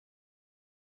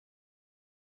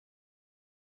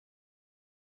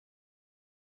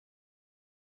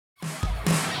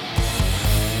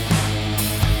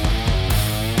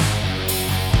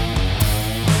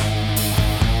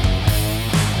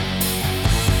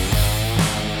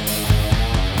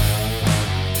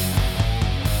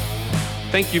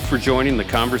Thank you for joining the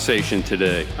conversation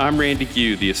today. I'm Randy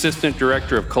Gue, the Assistant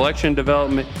Director of Collection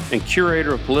Development and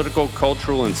Curator of Political,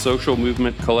 Cultural, and Social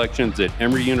Movement Collections at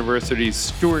Emory University's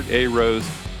Stuart A. Rose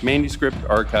Manuscript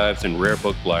Archives and Rare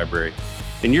Book Library.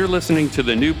 And you're listening to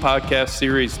the new podcast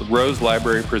series the Rose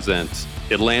Library presents,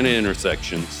 Atlanta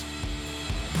Intersections.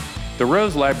 The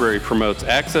Rose Library promotes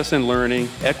access and learning,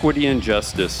 equity and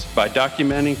justice by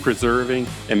documenting, preserving,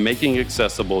 and making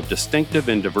accessible distinctive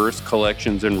and diverse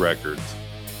collections and records.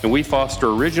 And we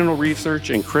foster original research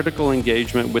and critical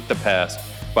engagement with the past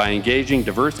by engaging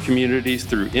diverse communities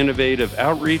through innovative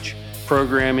outreach,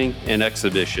 programming, and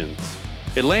exhibitions.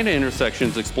 Atlanta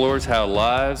Intersections explores how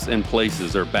lives and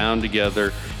places are bound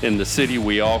together in the city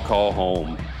we all call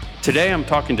home. Today I'm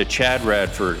talking to Chad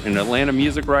Radford, an Atlanta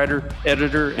music writer,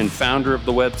 editor, and founder of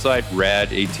the website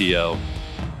RADATL.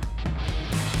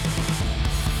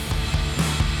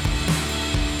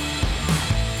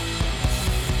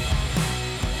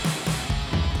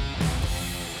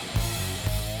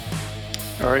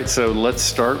 All right, so let's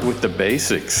start with the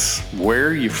basics. Where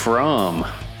are you from?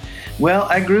 Well,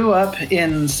 I grew up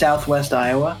in southwest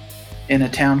Iowa in a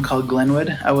town called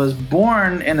Glenwood. I was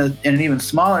born in an even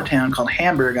smaller town called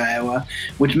Hamburg, Iowa,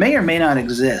 which may or may not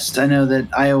exist. I know that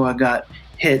Iowa got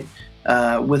hit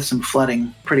with some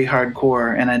flooding pretty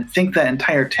hardcore, and I think that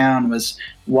entire town was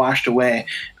washed away.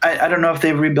 I don't know if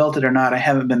they've rebuilt it or not. I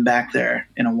haven't been back there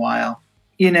in a while.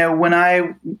 You know, when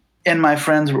I and my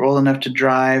friends were old enough to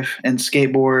drive and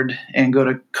skateboard and go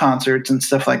to concerts and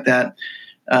stuff like that,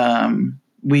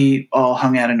 we all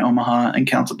hung out in Omaha and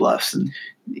Council Bluffs. And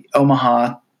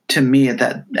Omaha, to me at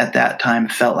that time,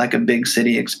 felt like a big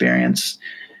city experience.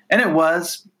 And it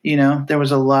was, you know, there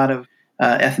was a lot of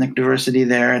ethnic diversity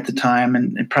there at the time,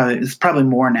 and it's probably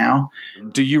more now.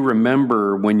 Do you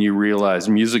remember when you realized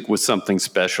music was something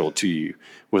special to you?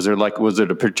 Was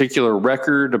it a particular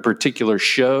record, a particular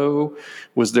show?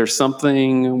 Was there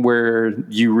something where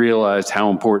you realized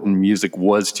how important music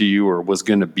was to you or was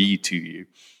going to be to you?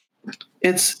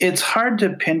 It's hard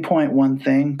to pinpoint one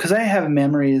thing because I have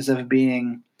memories of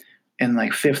being in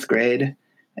like fifth grade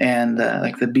and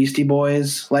like the Beastie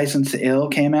Boys' License to Ill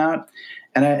came out.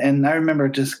 And I remember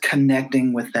just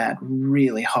connecting with that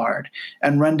really hard.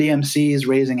 And Run DMC's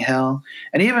Raising Hell,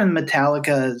 and even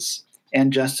Metallica's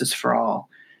And Justice for All.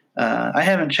 I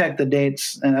haven't checked the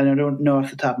dates, and I don't know off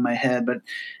the top of my head, but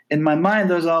in my mind,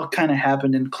 those all kind of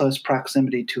happened in close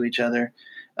proximity to each other.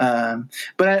 But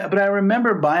I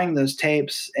remember buying those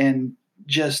tapes and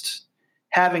just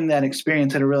having that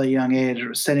experience at a really young age,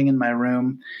 sitting in my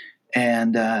room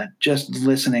and just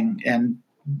listening and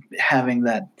having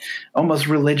that almost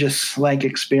religious-like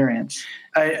experience.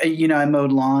 I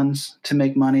mowed lawns to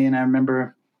make money, and I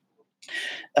remember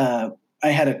I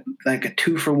had a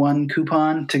 2-for-1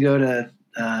 coupon to go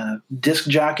to Disc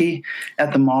Jockey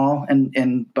at the mall,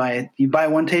 and you buy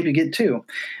one tape, you get two.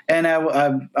 And I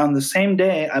on the same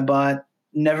day, I bought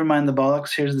Nevermind the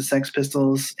Bollocks, Here's the Sex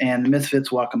Pistols, and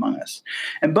Misfits Walk Among Us.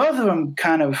 And both of them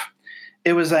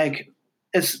it was like,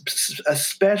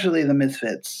 especially the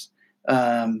Misfits,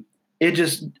 it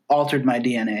just altered my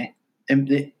DNA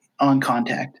on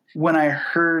contact. When I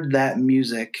heard that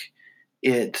music,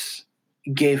 it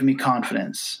gave me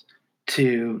confidence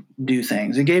to do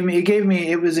things.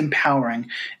 It was empowering,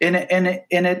 and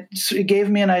it gave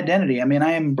me an identity. I mean,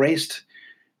 I embraced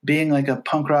being like a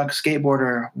punk rock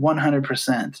skateboarder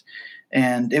 100%,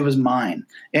 and it was mine.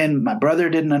 And my brother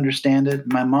didn't understand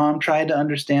it. My mom tried to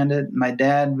understand it. My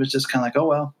dad was just kind of like, oh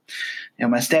well. You know,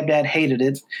 my stepdad hated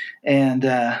it,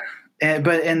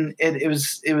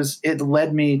 it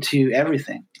led me to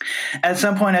everything. At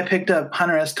some point, I picked up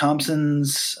Hunter S.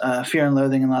 Thompson's Fear and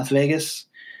Loathing in Las Vegas,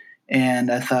 and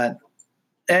I thought,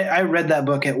 I read that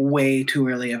book at way too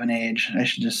early of an age, I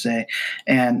should just say,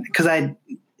 and because I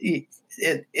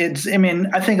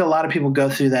think a lot of people go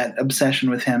through that obsession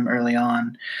with him early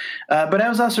on. But I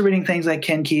was also reading things like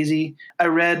Ken Kesey. I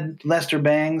read Lester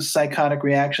Bang's Psychotic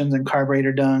Reactions and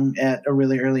Carburetor Dung at a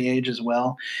really early age as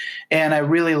well. And I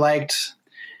really liked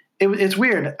it. It's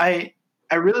weird. I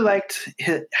really liked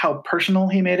how personal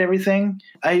he made everything.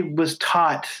 I was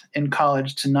taught in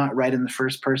college to not write in the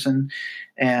first person,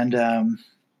 and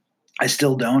I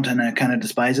still don't, and I kind of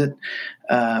despise it.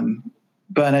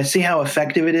 But I see how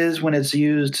effective it is when it's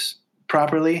used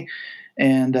properly.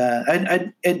 And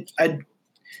I'm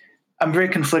very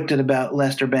conflicted about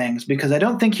Lester Bangs because I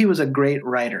don't think he was a great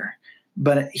writer,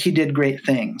 but he did great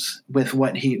things with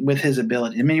his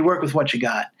ability. I mean, you work with what you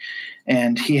got.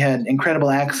 And he had incredible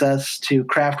access to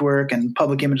Kraftwerk and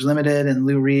Public Image Limited and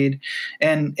Lou Reed.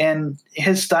 And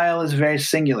his style is very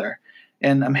singular.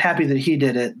 And I'm happy that he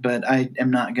did it, but I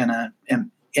am not going to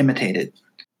imitate it.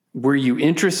 Were you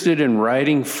interested in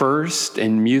writing first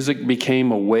and music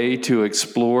became a way to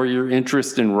explore your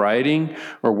interest in writing?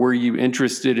 Or were you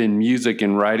interested in music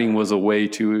and writing was a way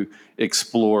to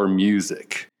explore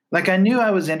music? Like, I knew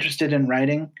I was interested in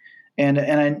writing, and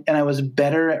I was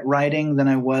better at writing than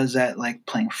I was at like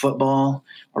playing football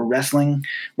or wrestling,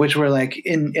 which were like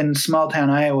in small town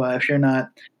Iowa. If you're not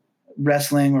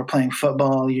wrestling or playing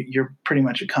football, you're pretty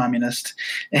much a communist,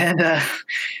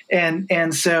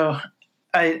 and so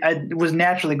I was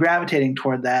naturally gravitating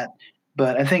toward that.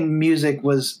 But I think music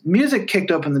kicked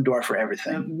open the door for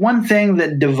everything. One thing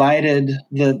that divided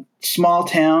the small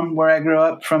town where I grew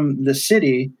up from the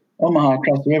city, Omaha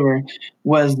across the river,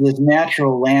 was this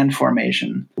natural land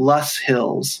formation, Loess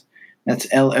Hills. That's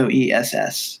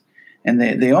Loess. And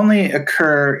they only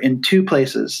occur in two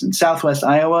places, in southwest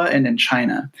Iowa and in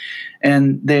China.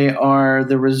 And they are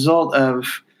the result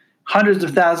of hundreds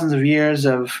of thousands of years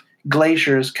of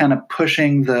glaciers kind of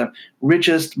pushing the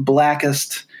richest,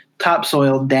 blackest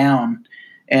topsoil down.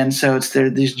 And so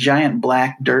these giant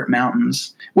black dirt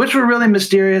mountains, which were really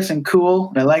mysterious and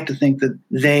cool. I like to think that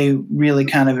they really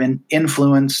kind of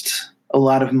influenced a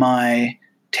lot of my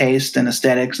taste and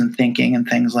aesthetics and thinking and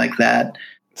things like that.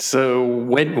 So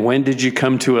when did you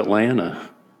come to Atlanta?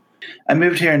 I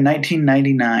moved here in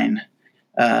 1999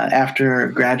 after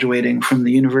graduating from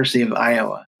the University of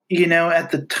Iowa. You know,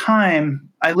 at the time,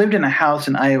 I lived in a house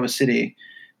in Iowa City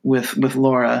with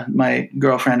Laura, my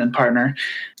girlfriend and partner,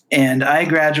 and I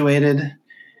graduated,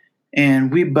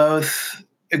 and we both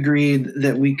agreed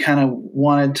that we kind of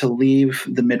wanted to leave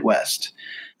the Midwest.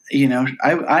 You know,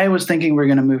 I was thinking we were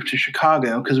going to move to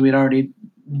Chicago because we'd already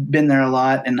been there a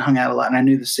lot and hung out a lot, and I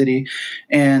knew the city.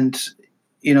 And,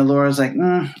 you know, Laura's like,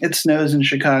 it snows in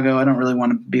Chicago. I don't really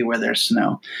want to be where there's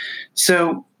snow.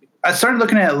 So I started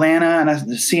looking at Atlanta, and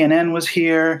the CNN was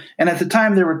here. And at the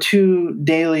time, there were two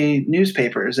daily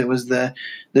newspapers. It was the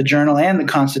Journal and the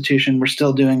Constitution were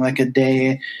still doing like a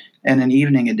day and an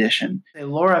evening edition.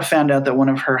 Laura found out that one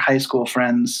of her high school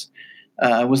friends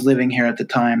was living here at the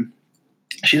time.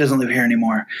 She doesn't live here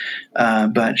anymore.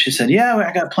 But she said, yeah,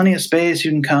 I got plenty of space. You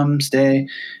can come stay.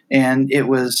 And it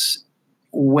was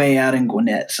way out in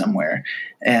Gwinnett somewhere.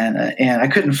 And I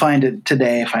couldn't find it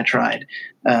today if I tried.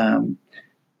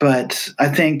 But I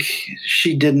think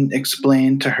she didn't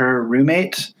explain to her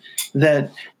roommate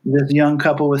that this young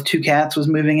couple with two cats was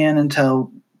moving in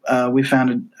until we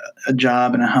found a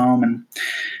job and a home. And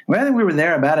I think we were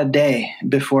there about a day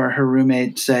before her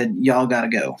roommate said, y'all got to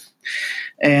go.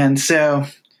 And so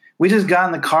we just got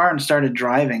in the car and started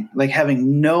driving, like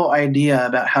having no idea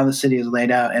about how the city is laid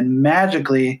out, and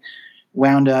magically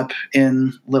wound up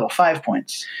in Little Five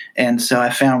Points. And so I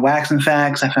found Wax and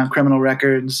Facts, I found Criminal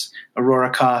Records, Aurora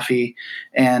Coffee,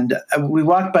 and we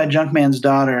walked by Junkman's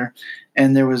Daughter,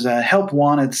 and there was a Help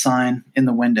Wanted sign in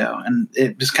the window. And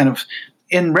it just kind of,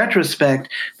 in retrospect,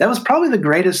 that was probably the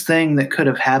greatest thing that could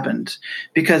have happened,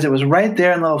 because it was right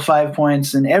there in Little Five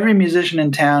Points, and every musician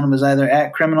in town was either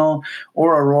at Criminal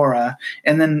or Aurora.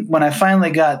 And then when I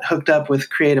finally got hooked up with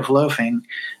Creative Loafing,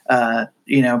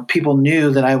 you know, people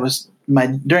knew that I was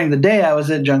during the day I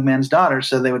was at Junkman's Daughter,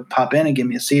 so they would pop in and give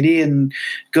me a CD and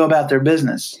go about their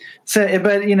business. So,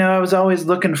 but you know, I was always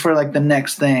looking for like the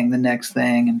next thing.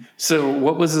 And so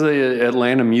what was the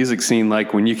Atlanta music scene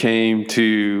like when you came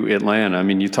to Atlanta? I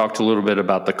mean, you talked a little bit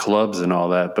about the clubs and all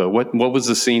that, but what was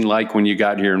the scene like when you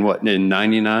got here in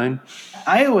 99?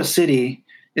 Iowa City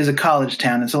is a college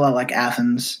town. It's a lot like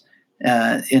Athens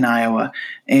in Iowa.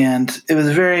 And it was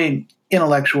a very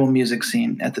intellectual music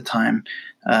scene at the time.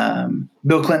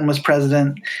 Bill Clinton was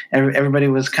president. Everybody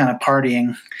was kind of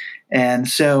partying. And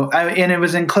so, and it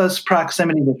was in close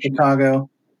proximity to Chicago.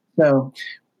 So,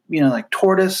 you know, like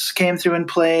Tortoise came through and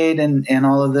played, and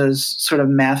all of those sort of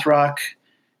math rock,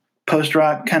 post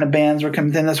rock kind of bands were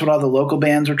coming in. That's what all the local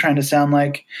bands were trying to sound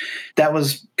like. That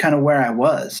was kind of where I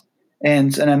was.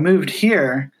 And I moved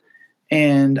here,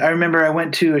 and I remember I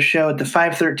went to a show at the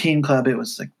 513 Club. It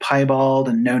was like Piebald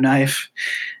and No Knife,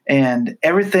 and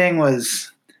everything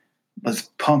was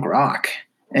punk rock.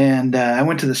 And I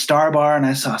went to the Star Bar and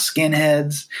I saw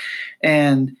Skinheads,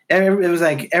 and it was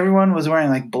like everyone was wearing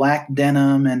like black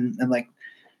denim and like,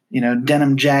 you know,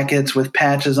 denim jackets with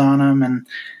patches on them and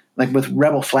like with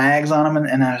rebel flags on them.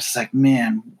 And I was like,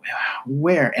 man,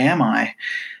 where am I?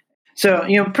 So,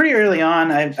 you know, pretty early on,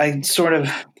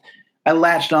 I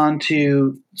latched on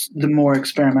to the more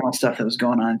experimental stuff that was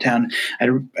going on in town. I'd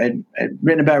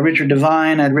written about Richard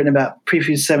Devine. I'd written about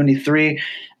Prefuse 73.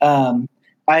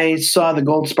 I saw the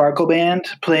Gold Sparkle Band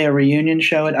play a reunion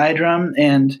show at iDrum,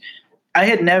 and I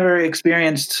had never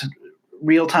experienced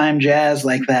real-time jazz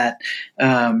like that,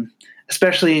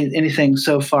 especially anything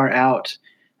so far out.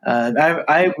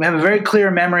 I have a very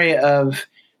clear memory of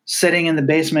sitting in the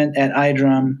basement at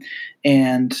iDrum,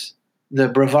 and the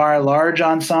Brevard Large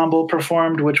Ensemble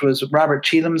performed, which was Robert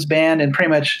Cheatham's band and pretty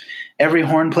much every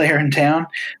horn player in town.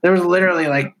 There was literally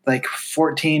like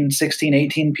 14, 16,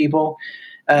 18 people.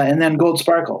 And then Gold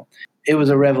Sparkle. It was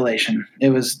a revelation. It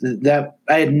was that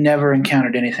I had never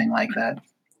encountered anything like that.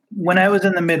 When I was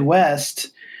in the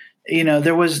Midwest,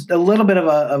 there was a little bit of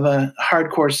a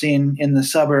hardcore scene in the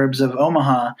suburbs of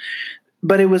Omaha,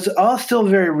 but it was all still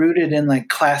very rooted in like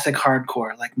classic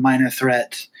hardcore, like Minor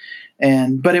Threat.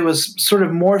 But it was sort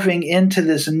of morphing into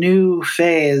this new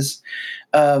phase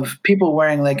of people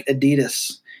wearing like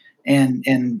Adidas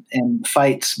and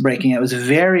fights breaking out. It was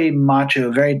very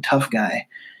macho, very tough guy.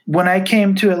 When I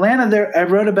came to Atlanta, I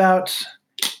wrote about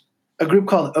a group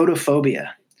called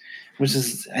Otophobia, which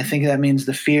is, I think that means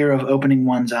the fear of opening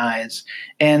one's eyes.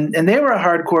 And they were a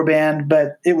hardcore band,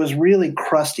 but it was really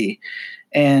crusty.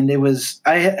 And it was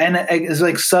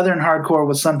like Southern hardcore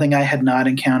was something I had not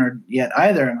encountered yet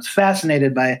either. I was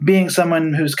fascinated by being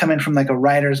someone who's coming from like a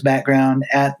writer's background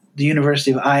at the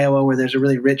University of Iowa, where there's a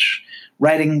really rich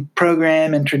writing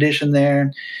program and tradition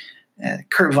there.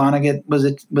 Kurt Vonnegut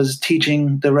was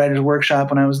teaching the writer's workshop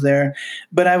when I was there,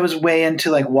 but I was way into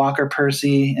like Walker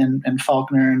Percy and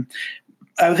Faulkner, and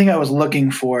I think I was looking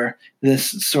for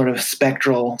this sort of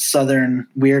spectral Southern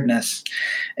weirdness,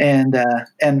 and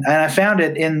I found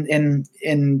it in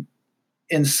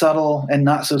subtle and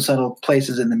not so subtle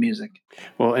places in the music.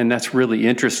 Well, and that's really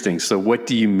interesting. So, what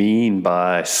do you mean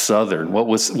by Southern?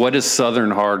 What is Southern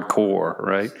hardcore,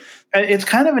 right? It's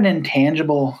kind of an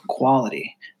intangible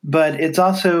quality, but it's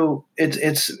also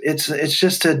it's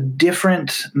just a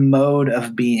different mode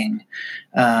of being.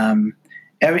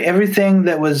 Everything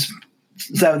that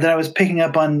I was picking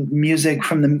up on music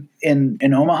from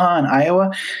in Omaha and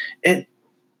Iowa,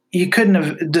 you couldn't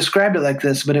have described it like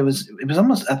this, but it was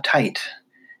almost uptight.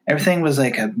 Everything was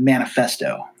like a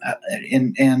manifesto,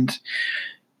 and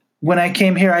when I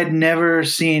came here, I'd never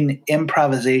seen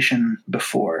improvisation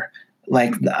before,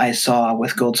 like I saw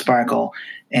with Gold Sparkle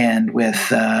and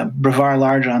with Brevard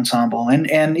Large Ensemble,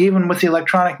 and even with the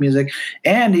electronic music,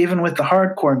 and even with the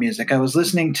hardcore music. I was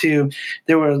listening to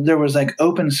there was like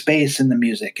open space in the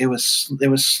music. It was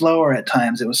slower at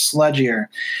times. It was sludgier.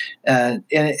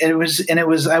 It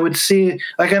was I would see,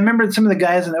 like, I remember some of the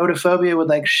guys in Otophobia would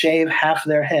like shave half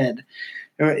their head.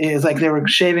 It was like they were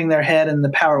shaving their head and the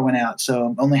power went out,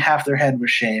 so only half their head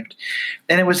was shaved,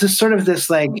 and it was just sort of this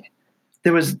like.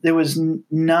 There was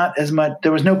not as much.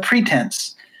 There was no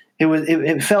pretense.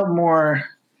 It felt more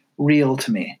real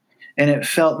to me, and it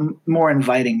felt more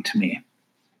inviting to me.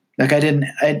 Like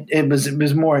it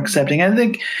was more accepting. I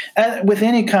think with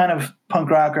any kind of punk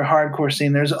rock or hardcore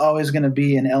scene, there's always going to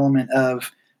be an element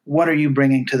of what are you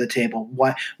bringing to the table?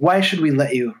 Why should we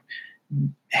let you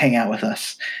hang out with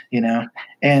us?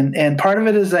 And part of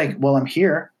it is like, well, I'm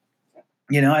here.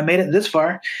 I made it this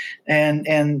far, and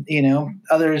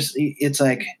others, it's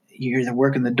like you're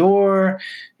working the door,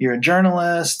 you're a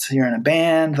journalist, you're in a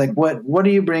band. Like, what do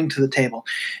you bring to the table?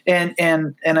 And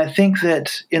I think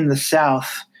that in the South,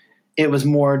 it was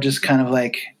more just kind of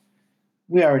like,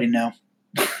 we already know.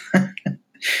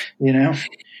 When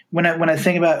I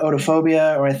think about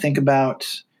Otophobia, or I think about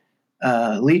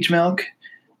Leech Milk,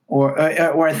 or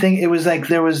I think it was like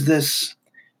there was this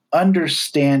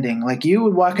understanding. Like, you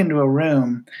would walk into a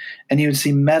room and you would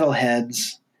see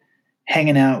metalheads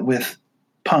hanging out with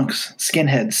punks,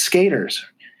 skinheads, skaters,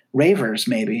 ravers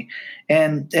maybe,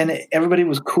 and everybody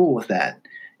was cool with that.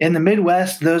 In the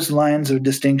Midwest, those lines of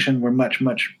distinction were much,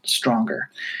 much stronger,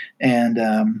 and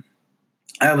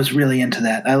I was really into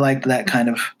that. I liked that kind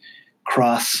of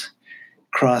cross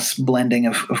blending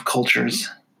of cultures,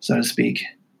 so to speak.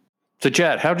 So,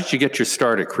 Chad, how did you get your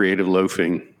start at Creative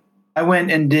Loafing? I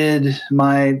went and did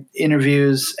my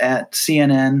interviews at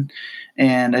CNN,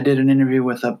 and I did an interview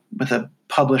with a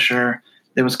publisher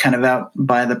that was kind of out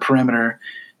by the perimeter,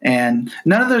 and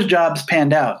none of those jobs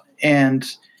panned out. And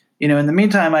in the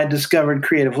meantime, I discovered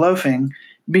Creative Loafing.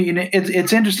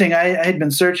 It's interesting. I had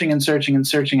been searching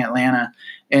Atlanta,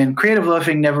 and Creative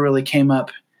Loafing never really came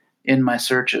up in my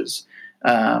searches.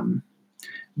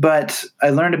 But I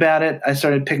learned about it. I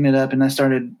started picking it up, and I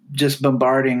started just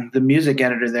bombarding the music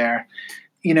editor there.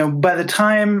 By the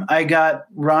time I got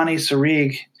Ronnie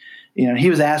Sarig, he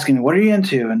was asking me, "What are you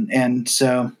into?" And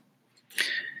so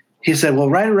he said, "Well,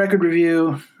 write a record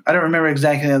review." I don't remember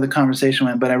exactly how the conversation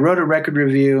went, but I wrote a record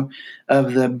review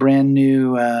of the brand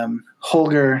new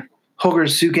Holger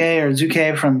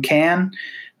Zuke from Can,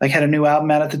 like, had a new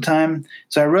album out at the time.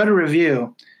 So I wrote a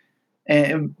review,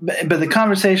 but the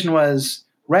conversation was,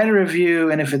 write a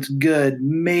review, and if it's good,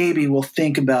 maybe we'll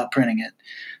think about printing it.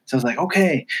 So I was like,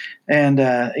 okay. And,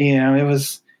 it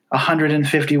was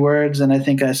 150 words, and I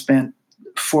think I spent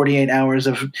 48 hours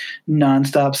of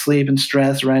nonstop sleep and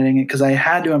stress writing it because I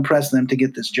had to impress them to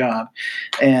get this job.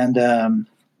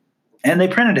 And they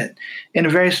printed it in a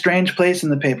very strange place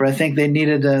in the paper. I think they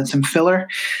needed some filler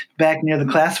back near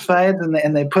the classifieds,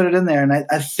 and they put it in there. And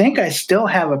I think I still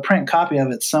have a print copy of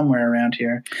it somewhere around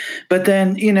here. But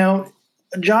then,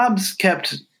 jobs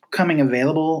kept coming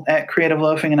available at Creative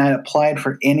Loafing, and I applied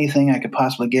for anything I could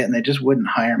possibly get, and they just wouldn't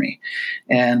hire me.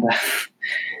 And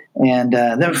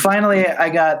then finally I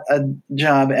got a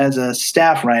job as a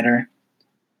staff writer,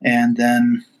 and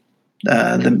then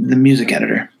the music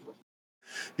editor.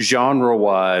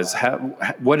 Genre-wise,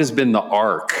 what has been the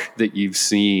arc that you've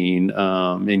seen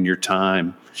in your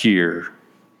time here?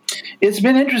 It's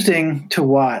been interesting to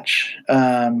watch.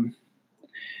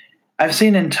 I've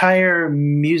seen entire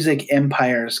music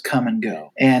empires come and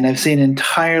go, and I've seen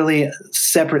entirely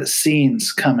separate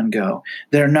scenes come and go.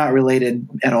 They're not related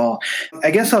at all. I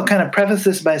guess I'll kind of preface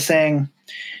this by saying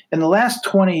in the last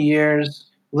 20 years,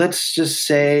 let's just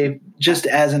say, just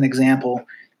as an example,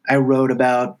 I wrote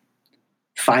about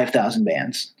 5,000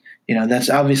 bands.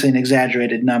 That's obviously an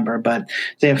exaggerated number, but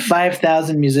they have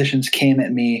 5,000 musicians came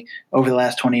at me over the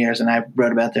last 20 years, and I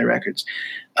wrote about their records.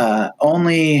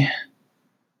 Only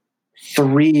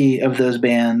 3 of those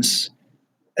bands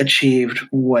achieved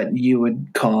what you would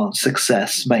call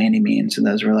success by any means, and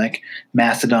those were like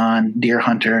Mastodon, Deer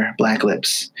Hunter, Black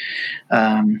Lips.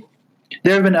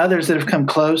 There have been others that have come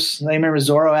close. I remember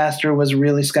Zoroaster was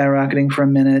really skyrocketing for a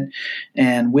minute,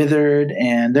 and Withered,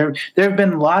 and there have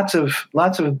been lots of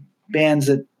bands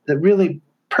that really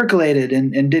percolated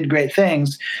and did great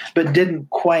things, but didn't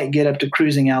quite get up to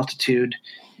cruising altitude,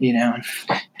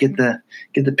 get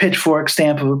the pitchfork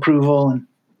stamp of approval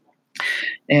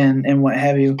and what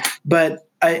have you. But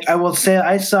I will say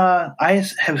I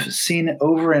have seen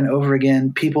over and over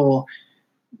again people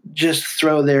just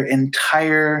throw their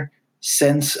entire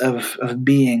sense of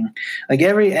being, like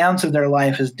every ounce of their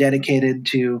life is dedicated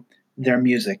to their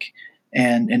music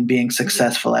and being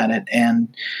successful at it,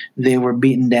 and they were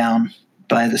beaten down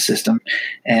by the system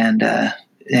and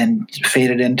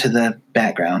faded into the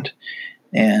background.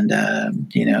 And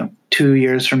 2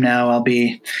 years from now I'll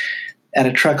be at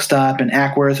a truck stop in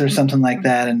Ackworth or something like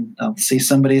that, and I'll see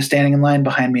somebody standing in line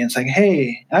behind me and it's like,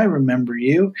 hey, I remember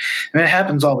you. I mean, it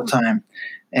happens all the time.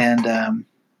 And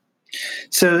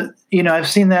so I've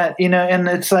seen that, and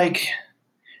it's like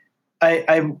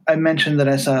I mentioned that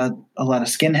I saw a lot of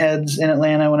skinheads in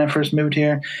Atlanta when I first moved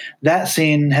here. That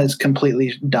scene has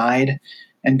completely died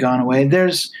and gone away.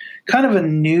 There's kind of a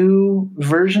new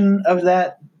version of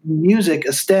that music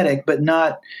aesthetic, but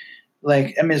not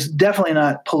it's definitely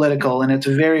not political, and it's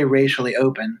very racially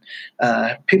open.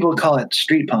 People call it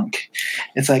street punk.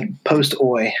 It's like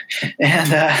post-oi.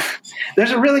 And there's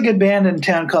a really good band in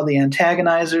town called the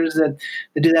Antagonizers that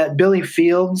do that. Billy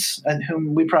Fields,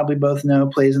 whom we probably both know,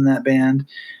 plays in that band.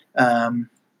 And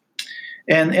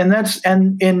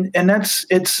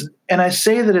I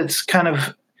say that it's kind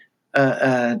of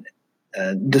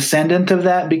descendant of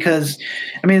that because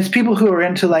it's people who are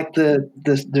into like there's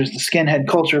the skinhead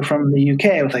culture from the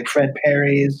UK with like Fred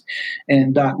Perry's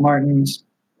and Doc Martens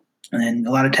and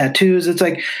a lot of tattoos. It's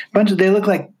like they look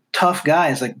like tough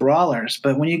guys, like brawlers,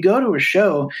 but when you go to a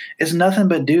show, it's nothing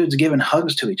but dudes giving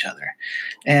hugs to each other,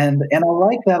 and I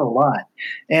like that a lot.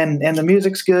 And the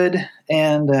music's good,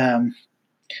 and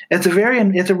it's a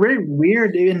very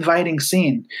weird, inviting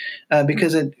scene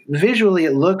because visually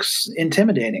it looks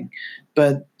intimidating,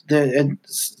 but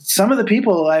some of the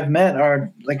people I've met are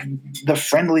like the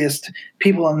friendliest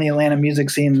people on the Atlanta music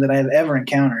scene that I've ever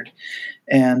encountered,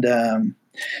 and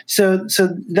so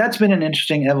that's been an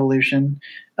interesting evolution.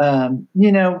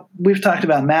 We've talked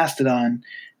about Mastodon,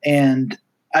 and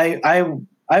I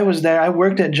was there. I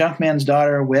worked at Junkman's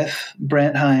Daughter with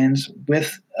Brent Hines,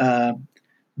 with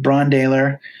Bron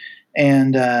Daler,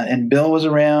 and Bill was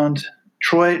around.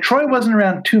 Troy wasn't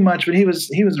around too much, but he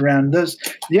was around.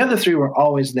 The other 3 were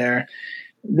always there.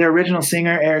 Their original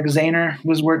singer, Eric Zahner,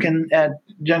 was working at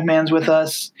Junkman's with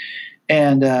us,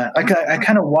 and I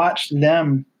kind of watched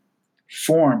them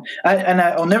form.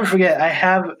 I'll never forget. I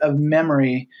have a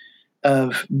memory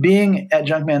of being at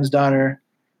Junkman's Daughter,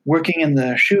 working in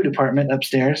the shoe department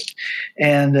upstairs,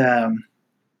 and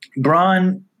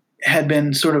Bron had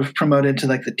been sort of promoted to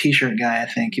like the t-shirt guy. I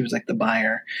think he was like the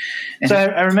buyer. And so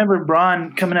I remember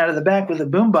Bron coming out of the back with a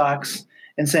boombox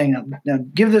and saying, now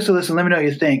give this a listen. Let me know what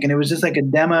you think. And it was just like a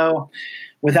demo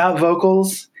without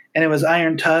vocals, and it was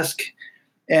Iron Tusk.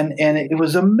 And it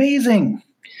was amazing.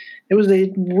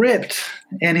 It ripped.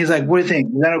 And he's like, what do you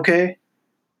think? Is that okay?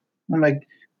 I'm like,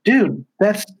 dude,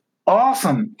 that's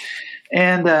awesome.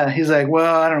 And he's like,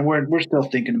 well, I don't know. We're still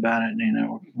thinking about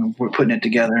it. We're putting it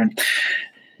together. And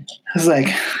I was like,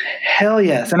 hell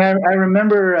yes. And I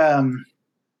remember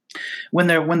when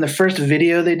the first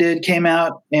video they did came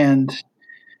out, and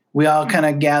we all kind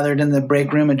of gathered in the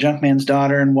break room at Junkman's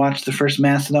Daughter and watched the first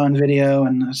Mastodon video.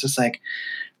 And I was just like,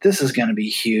 this is going to be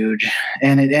huge.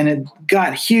 And it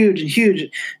got huge and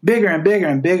huge, bigger and bigger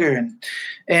and bigger.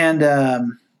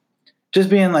 And just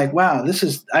being like, wow,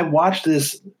 I watched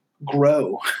this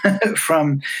grow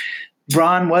from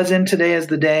Ron was in Today Is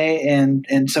the Day,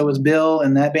 and so was Bill,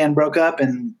 and that band broke up,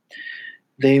 and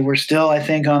they were still, I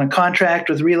think, on a contract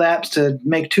with Relapse to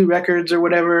make 2 records or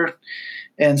whatever.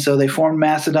 And so they formed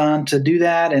Mastodon to do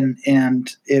that, and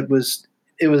it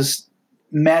was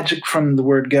magic from the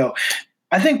word go.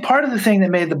 I think part of the thing that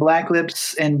made the Black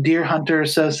Lips and Deer Hunter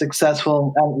so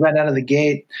successful right out of the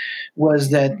gate was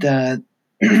that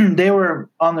they were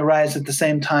on the rise at the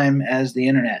same time as the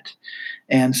internet.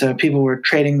 And so people were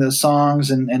trading those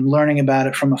songs and learning about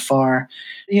it from afar.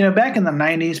 Back in the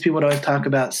 90s, people would always talk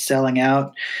about selling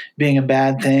out being a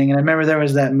bad thing. And I remember there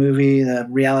was that movie, the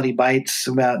Reality Bites,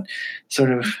 about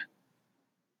sort of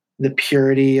the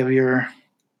purity of your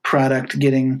product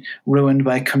getting ruined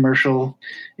by commercial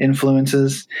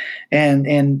influences.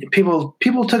 And people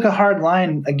took a hard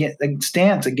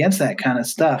stance against that kind of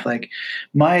stuff. Like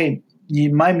my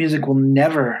music will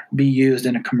never be used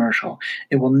in a commercial.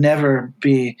 It will never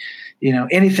be,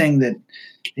 anything that,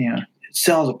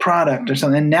 sells a product or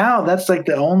something. And now that's like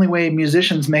the only way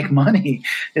musicians make money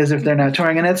is if they're not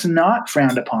touring, and it's not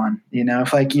frowned upon.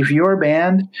 If your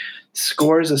band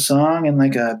scores a song in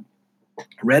like a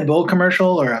Red Bull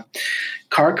commercial or a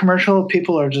car commercial,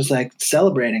 people are just like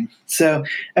celebrating. So,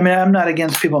 I mean, I'm not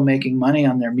against people making money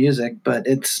on their music, but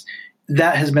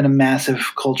that has been a massive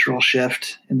cultural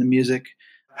shift in the music.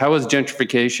 How has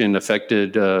gentrification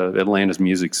affected Atlanta's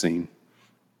music scene?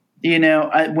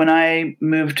 When I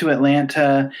moved to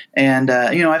Atlanta and,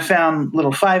 I found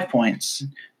little 5 Points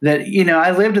that,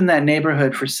 I lived in that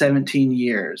neighborhood for 17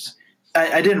 years.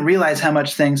 I didn't realize how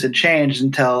much things had changed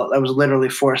until I was literally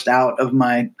forced out of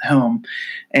my home.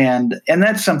 And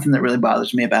that's something that really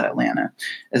bothers me about Atlanta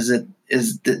is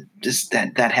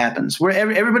that happens where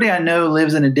everybody I know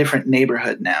lives in a different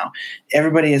neighborhood now.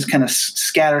 Everybody is kind of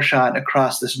scattershot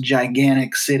across this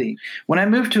gigantic city. When I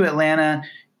moved to Atlanta,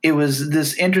 it was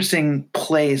this interesting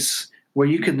place where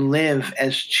you could live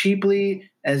as cheaply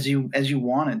as you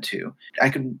wanted to.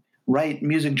 I could write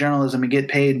music journalism and get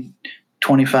paid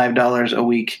 $25 a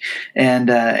week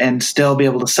and still be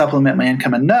able to supplement my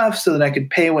income enough so that I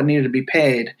could pay what needed to be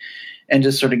paid and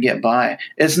just sort of get by.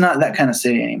 It's not that kind of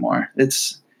city anymore.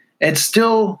 It's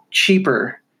still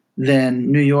cheaper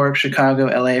than New York, Chicago,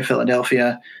 LA,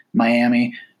 Philadelphia,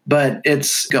 Miami, but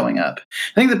it's going up.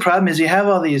 I think the problem is you have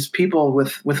all these people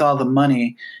with all the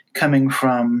money coming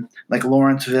from like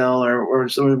Lawrenceville or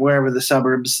wherever the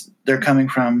suburbs they're coming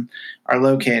from are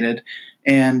located.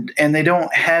 And they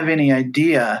don't have any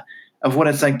idea of what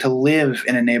it's like to live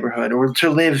in a neighborhood or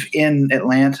to live in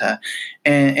Atlanta.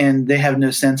 And they have no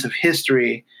sense of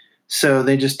history. So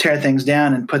they just tear things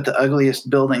down and put the ugliest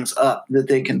buildings up that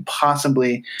they can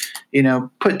possibly,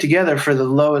 put together for the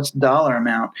lowest dollar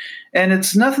amount. And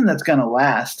it's nothing that's going to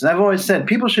last. And I've always said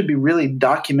people should be really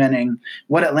documenting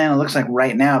what Atlanta looks like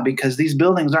right now because these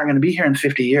buildings aren't going to be here in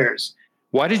 50 years.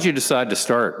 Why did you decide to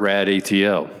start Rad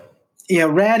ATL? Yeah,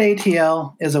 Rad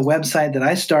ATL is a website that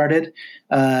I started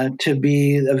to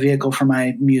be a vehicle for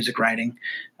my music writing.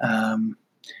 And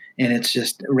it's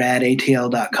just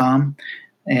radatl.com.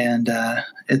 And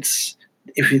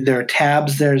there are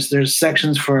tabs, there's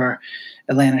sections for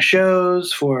Atlanta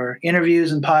shows, for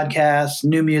interviews and podcasts,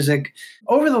 new music.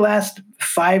 Over the last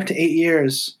 5 to 8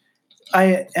 years,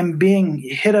 I am being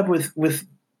hit up with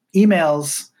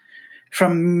emails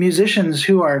from musicians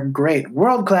who are great,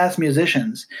 world-class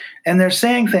musicians. And they're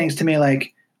saying things to me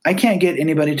like, I can't get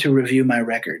anybody to review my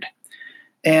record.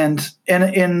 And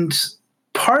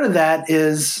part of that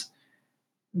is,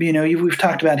 we've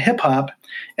talked about hip hop,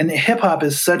 and hip hop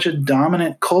is such a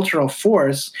dominant cultural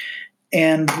force.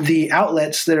 And the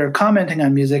outlets that are commenting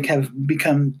on music have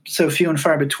become so few and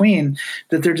far between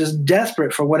that they're just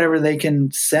desperate for whatever they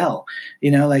can sell.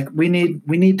 Like we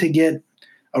need to get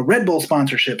a Red Bull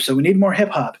sponsorship, so we need more hip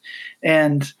hop,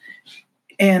 and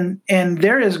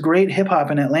there is great hip hop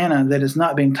in Atlanta that is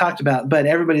not being talked about, but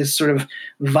everybody's sort of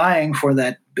vying for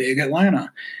that big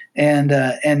Atlanta, and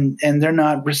they're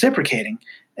not reciprocating,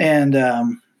 and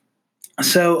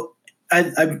so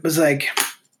I was like,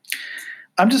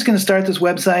 I'm just going to start this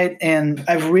website, and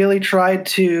I've really tried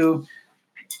to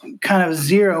kind of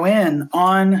zero in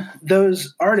on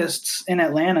those artists in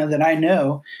Atlanta that I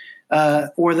know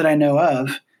or that I know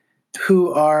of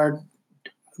who are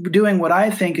doing what I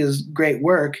think is great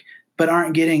work, but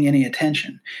aren't getting any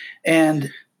attention.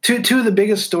 And two of the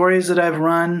biggest stories that I've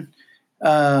run,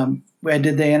 I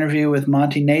did the interview with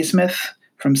Monty Naismith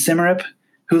from Cimarip,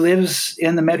 who lives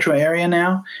in the metro area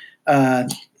now.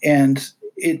 And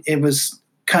it was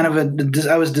kind of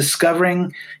I was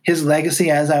discovering his legacy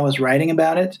as I was writing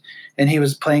about it. And he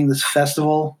was playing this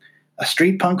festival, a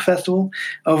street punk festival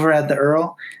over at the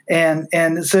Earl. And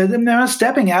so I was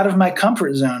stepping out of my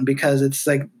comfort zone because it's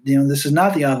like, this is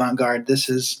not the avant-garde. This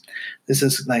is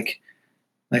like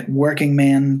working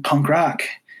man punk rock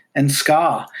and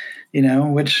ska,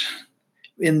 which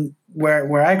in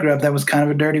where I grew up, that was kind of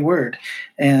a dirty word.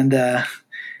 And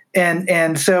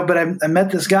so, but I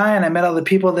met this guy and I met all the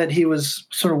people that he was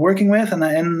sort of working with, and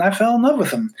I fell in love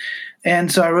with him.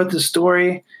 And so I wrote this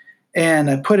story and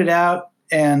I put it out,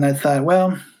 and I thought,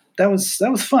 well, that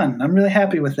was fun. I'm really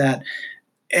happy with that.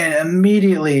 And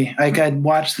immediately, I'd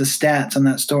watched the stats on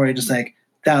that story, just like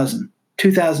 1,000,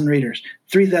 2,000 readers,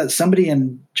 3,000. Somebody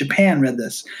in Japan read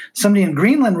this. Somebody in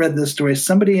Greenland read this story.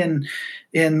 Somebody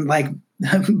in like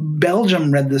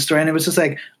Belgium read this story. And it was just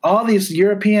like all these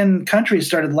European countries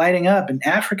started lighting up, and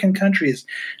African countries.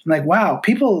 I'm like, wow,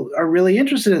 people are really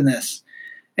interested in this.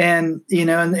 And,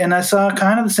 and I saw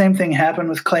kind of the same thing happen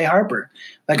with Clay Harper.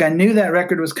 Like, I knew that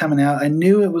record was coming out. I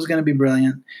knew it was going to be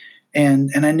brilliant. And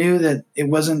I knew that it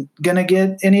wasn't going to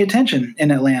get any attention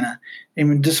in Atlanta. I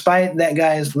mean, despite that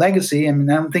guy's legacy, I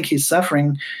don't think he's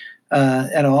suffering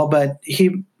at all, but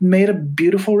he made a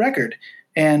beautiful record.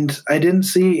 And I didn't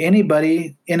see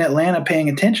anybody in Atlanta paying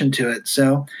attention to it.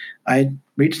 So I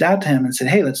reached out to him and said,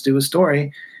 hey, let's do a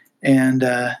story. And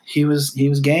he was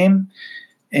game.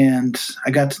 And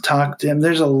I got to talk to him.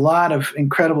 There's a lot of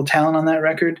incredible talent on that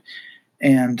record.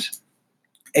 And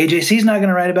AJC's not going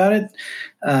to write about it.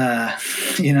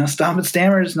 Stomp and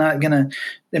Stammer is not going to.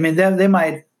 I mean, they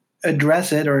might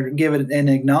address it or give it an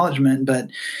acknowledgement, but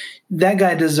that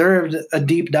guy deserved a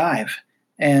deep dive.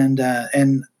 And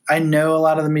I know a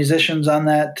lot of the musicians on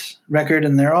that record,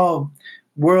 and they're all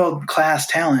world-class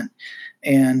talent.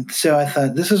 And so I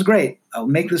thought, this is great. I'll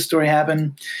make this story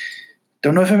happen.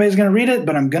 Don't know if anybody's going to read it,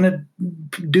 but I'm going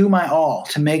to do my all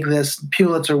to make this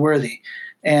Pulitzer worthy.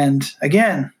 And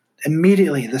again,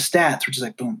 immediately the stats were just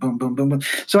like boom, boom, boom, boom, boom.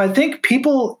 So I think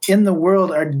people in the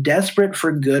world are desperate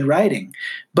for good writing,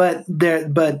 but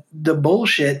the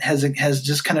bullshit has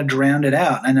just kind of drowned it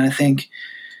out. And I think,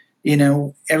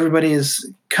 everybody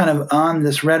is kind of on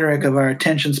this rhetoric of our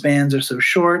attention spans are so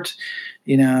short.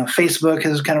 Facebook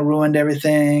has kind of ruined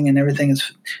everything, and everything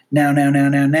is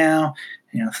now.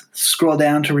 Scroll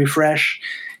down to refresh.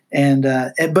 And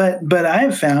but I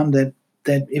have found that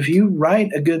if you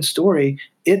write a good story,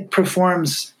 it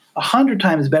performs 100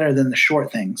 times better than the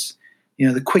short things,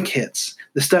 the quick hits,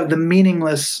 the stuff, the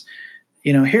meaningless,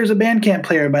 here's a Bandcamp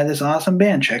player by this awesome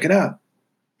band, check it out.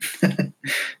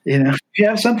 If you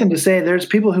have something to say, there's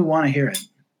people who want to hear it.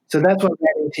 So that's what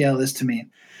ATL is to me.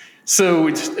 So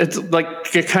it's like,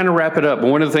 to kind of wrap it up,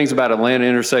 one of the things about Atlanta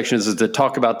Intersections is to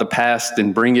talk about the past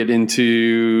and bring it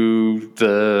into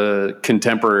the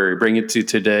contemporary, bring it to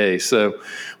today. So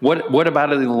what about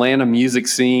the Atlanta music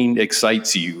scene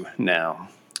excites you now?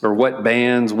 Or what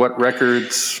bands, what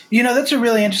records? That's a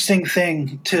really interesting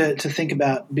thing to think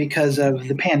about because of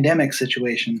the pandemic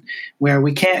situation where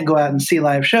we can't go out and see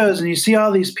live shows, and you see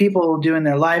all these people doing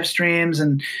their live streams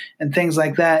and things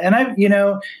like that. And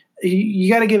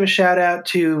you got to give a shout out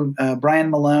to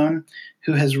Brian Malone,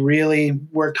 who has really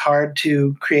worked hard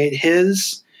to create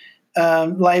his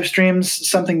live streams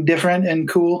something different and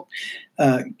cool.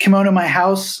 Kimono My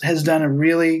House has done a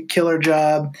really killer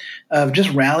job of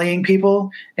just rallying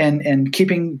people and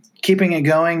keeping it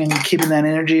going and keeping that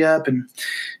energy up. And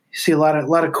you see a lot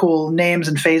of cool names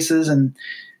and faces. And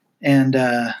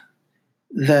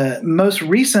the most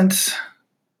recent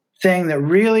thing that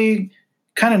really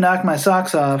kind of knocked my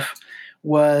socks off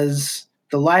was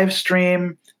the live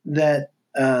stream that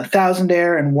Thousand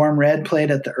Air and Warm Red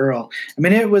played at the Earl. I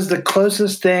mean, it was the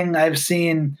closest thing I've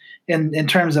seen in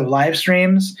terms of live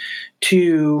streams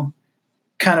to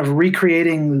kind of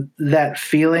recreating that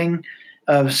feeling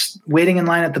of waiting in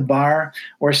line at the bar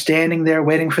or standing there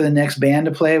waiting for the next band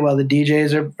to play while the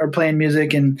DJs are playing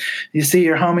music, and you see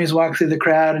your homies walk through the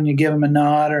crowd and you give them a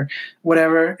nod or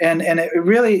whatever. And it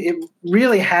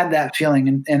really had that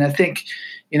feeling. And I think,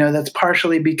 that's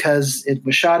partially because it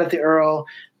was shot at the Earl,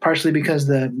 partially because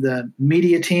the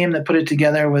media team that put it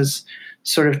together was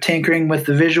sort of tinkering with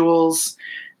the visuals.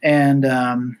 And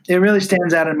it really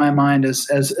stands out in my mind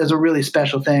as a really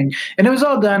special thing. And it was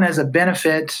all done as a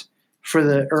benefit for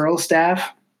the Earl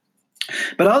staff.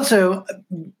 But also,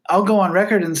 I'll go on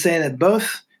record and say that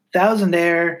both Thousand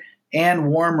Air and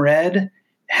Warm Red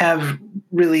have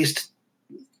released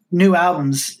new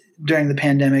albums during the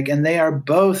pandemic, and they are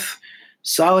both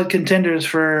solid contenders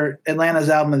for Atlanta's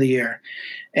Album of the Year.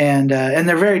 And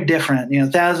they're very different.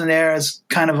 Thousand Air is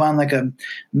kind of on like a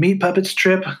Meat Puppets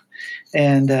trip,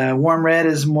 and Warm Red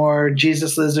is more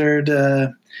Jesus Lizard,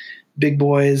 Big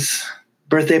Boys,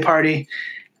 birthday party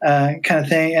kind of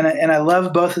thing. And I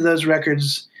love both of those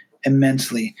records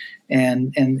immensely.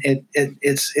 And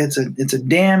it's a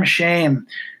damn shame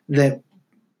that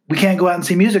we can't go out and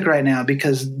see music right now,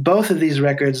 because both of these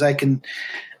records I can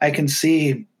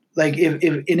see, like, if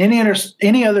in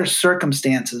any other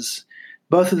circumstances,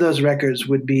 both of those records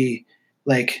would be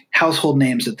like household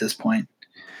names at this point.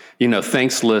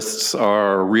 Thanks lists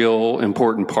are a real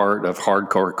important part of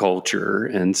hardcore culture.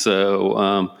 And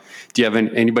so do you have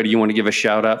anybody you want to give a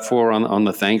shout out for on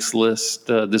the thanks list?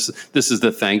 This is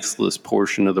the thanks list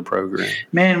portion of the program.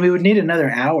 Man, we would need another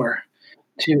hour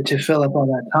to fill up all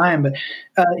that time. But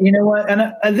you know what?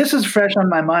 And this is fresh on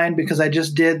my mind because I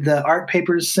just did the Art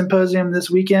Papers Symposium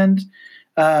this weekend.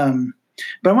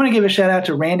 But I want to give a shout out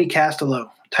to Randy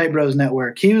Castello, Tight Bros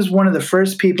Network. He was one of the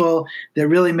first people that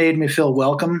really made me feel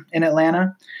welcome in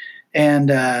Atlanta. And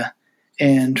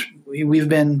we've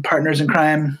been partners in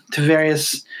crime to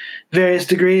various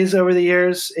degrees over the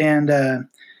years. And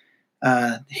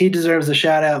he deserves a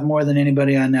shout out more than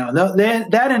anybody I know.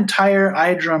 That entire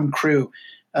iDrum crew,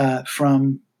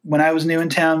 from when I was new in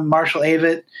town, Marshall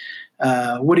Avett,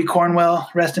 Woody Cornwell,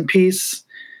 rest in peace,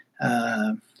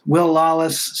 Will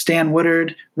Lawless, Stan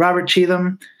Woodard, Robert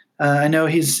Cheatham. I know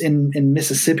he's in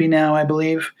Mississippi now, I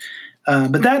believe.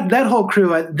 But that whole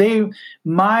crew,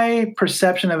 my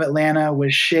perception of Atlanta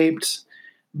was shaped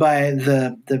by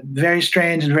the very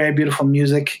strange and very beautiful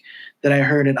music that I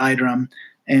heard at iDrum.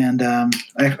 And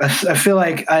I feel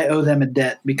like I owe them a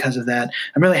debt because of that.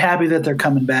 I'm really happy that they're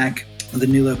coming back with a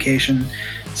new location.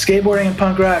 Skateboarding and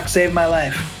punk rock saved my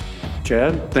life.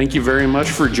 Chad, thank you very much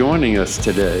for joining us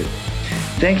today.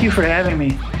 Thank you for having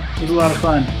me. It was a lot of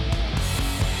fun.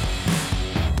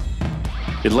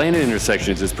 Atlanta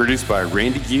Intersections is produced by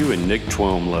Randy Gue and Nick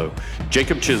Twomlow.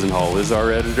 Jacob Chisenhall is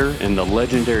our editor, and the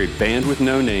legendary Band with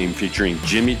No Name featuring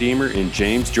Jimmy Deemer and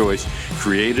James Joyce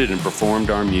created and performed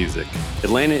our music.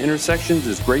 Atlanta Intersections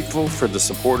is grateful for the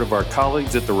support of our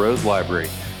colleagues at the Rose Library,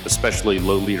 especially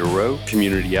Lolita Rowe,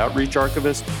 Community Outreach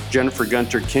Archivist, Jennifer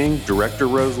Gunter King, Director,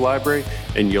 Rose Library,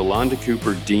 and Yolanda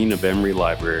Cooper, Dean of Emory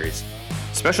Libraries.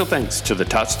 Special thanks to the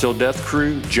Tots Till Death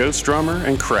crew, Joe Strummer,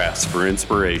 and Crass for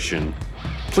inspiration.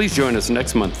 Please join us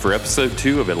next month for episode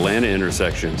 2 of Atlanta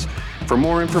Intersections. For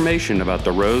more information about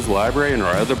the Rose Library and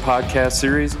our other podcast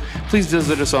series, please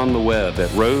visit us on the web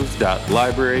at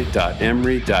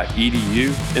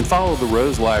rose.library.emory.edu and follow the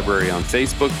Rose Library on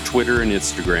Facebook, Twitter, and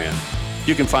Instagram.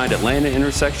 You can find Atlanta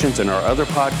Intersections and our other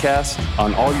podcasts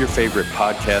on all your favorite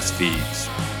podcast feeds.